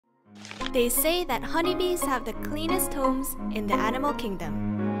They say that honeybees have the cleanest homes in the animal kingdom.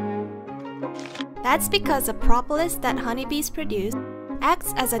 That's because the propolis that honeybees produce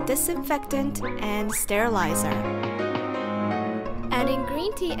acts as a disinfectant and sterilizer. Adding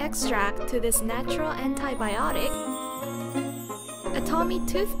green tea extract to this natural antibiotic, Atomy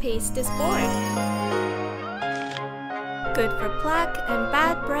Toothpaste is born. Good for plaque and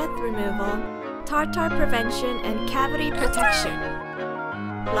bad breath removal, tartar prevention and cavity protection.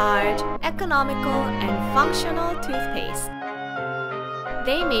 Large, economical, and functional toothpaste.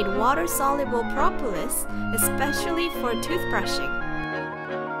 They made water-soluble propolis especially for toothbrushing.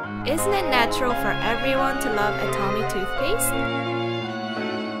 Isn't it natural for everyone to love Atomy Toothpaste?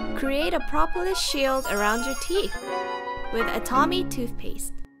 Create a propolis shield around your teeth with Atomy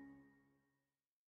Toothpaste.